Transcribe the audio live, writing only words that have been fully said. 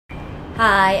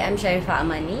Hi, I'm Sharifah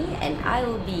Amani, and I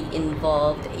will be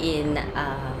involved in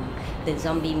the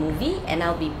zombie movie, and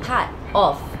I'll be part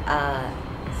of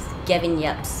Gavin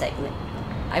Yap's segment.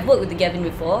 I've worked with Gavin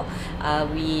before.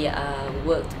 We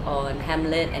worked on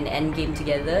Hamlet and Endgame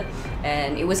together,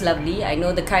 and it was lovely. I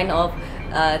know the kind of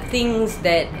things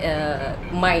that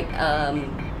might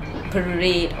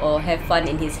parade or have fun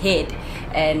in his head,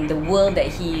 and the world that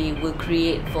he will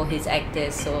create for his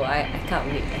actors. So I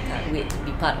can't wait. I can't wait to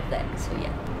be part of that. So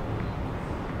yeah.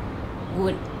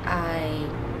 Would I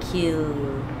kill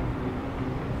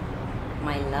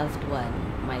my loved one,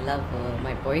 my lover,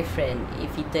 my boyfriend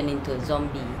if he turned into a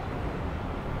zombie?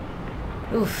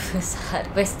 Oof, that's a hard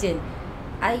question.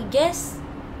 I guess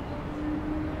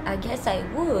I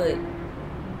would.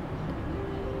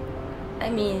 I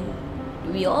mean,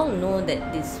 we all know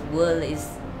that this world is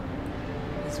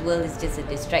just a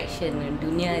distraction, and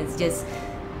dunya is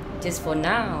just for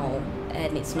now,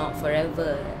 and it's not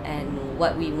forever. And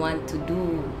what we want to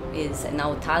do is, and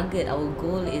our target, our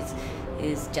goal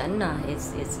is Jannah,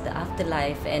 it's the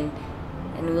afterlife, and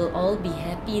we'll all be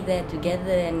happy there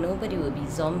together, and nobody will be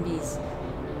zombies,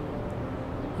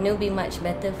 and it'll be much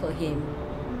better for him.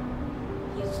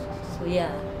 So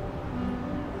yeah,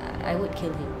 I would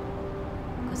kill him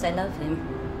because I love him.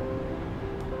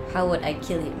 How would I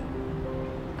kill him?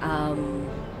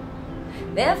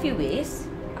 There are a few ways,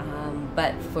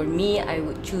 but for me, I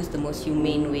would choose the most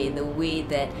humane way, the way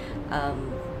that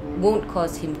won't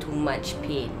cause him too much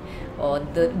pain, or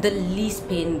the least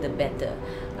pain the better.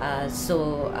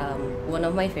 So one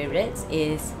of my favorites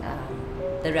is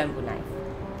the Rambo knife.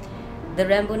 The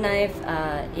Rambo knife,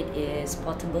 it is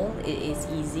portable, it is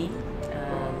easy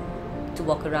to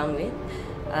walk around with.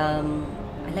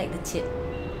 I like the tip.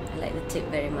 I like the tip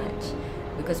very much,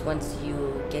 because once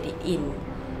you get it in,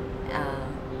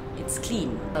 it's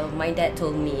clean. My dad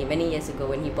told me many years ago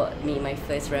when he bought me my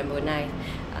first Rambo knife,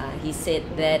 he said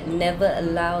that never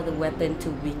allow the weapon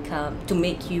to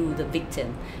make you the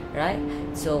victim, right?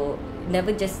 So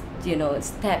never just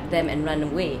stab them and run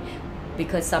away,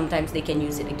 because sometimes they can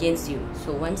use it against you.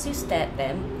 So once you stab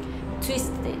them,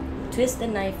 twist the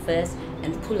knife first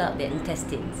and pull out the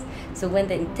intestines. So when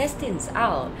the intestines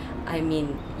out, I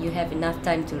mean, you have enough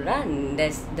time to run.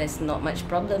 There's not much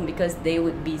problem, because they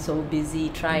would be so busy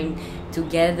trying to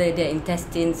gather the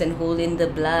intestines and hold in the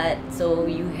blood, so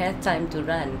you have time to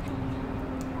run.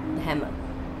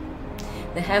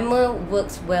 The hammer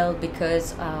works well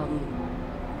because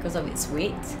of its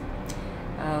weight.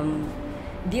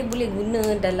 Dia boleh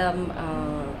guna dalam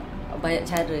banyak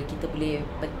cara. Kita boleh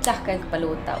pecahkan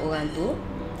kepala otak orang tu,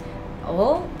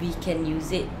 or we can use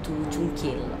it to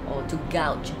cungkil or to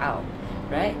gouge out,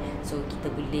 right? So kita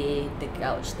boleh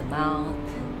gouge the mouth,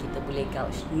 kita boleh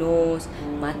gouge nose,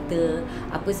 mata,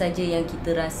 apa saja yang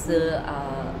kita rasa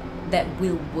that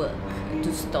will work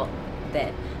to stop that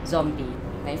zombie.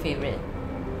 My favorite,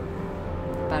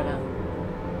 parang.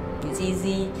 It's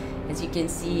easy, as you can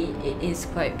see. It is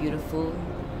quite beautiful.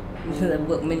 The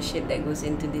workmanship that goes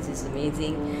into this is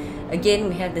amazing. Again,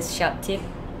 we have the sharp tip,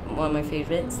 one of my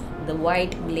favorites, the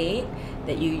wide blade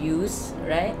that you use,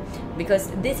 right?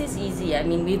 Because this is easy. I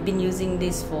mean, we've been using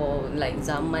this for like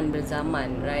zaman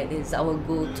berzaman, right? This is our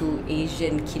go-to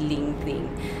Asian killing thing,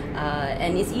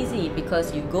 and it's easy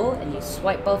because you go and you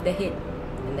swipe off the head,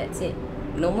 and that's it.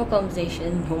 No more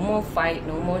conversation, no more fight,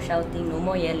 no more shouting, no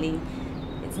more yelling.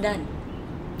 It's done.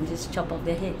 You just chop off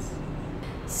their heads.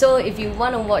 So if you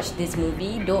want to watch this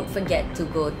movie, don't forget to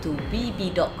go to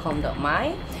webe.com.my,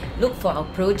 look for our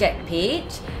project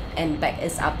page, and back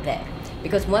us up there.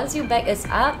 Because once you back us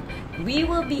up, we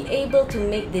will be able to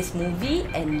make this movie,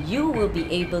 and you will be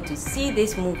able to see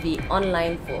this movie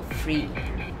online for free.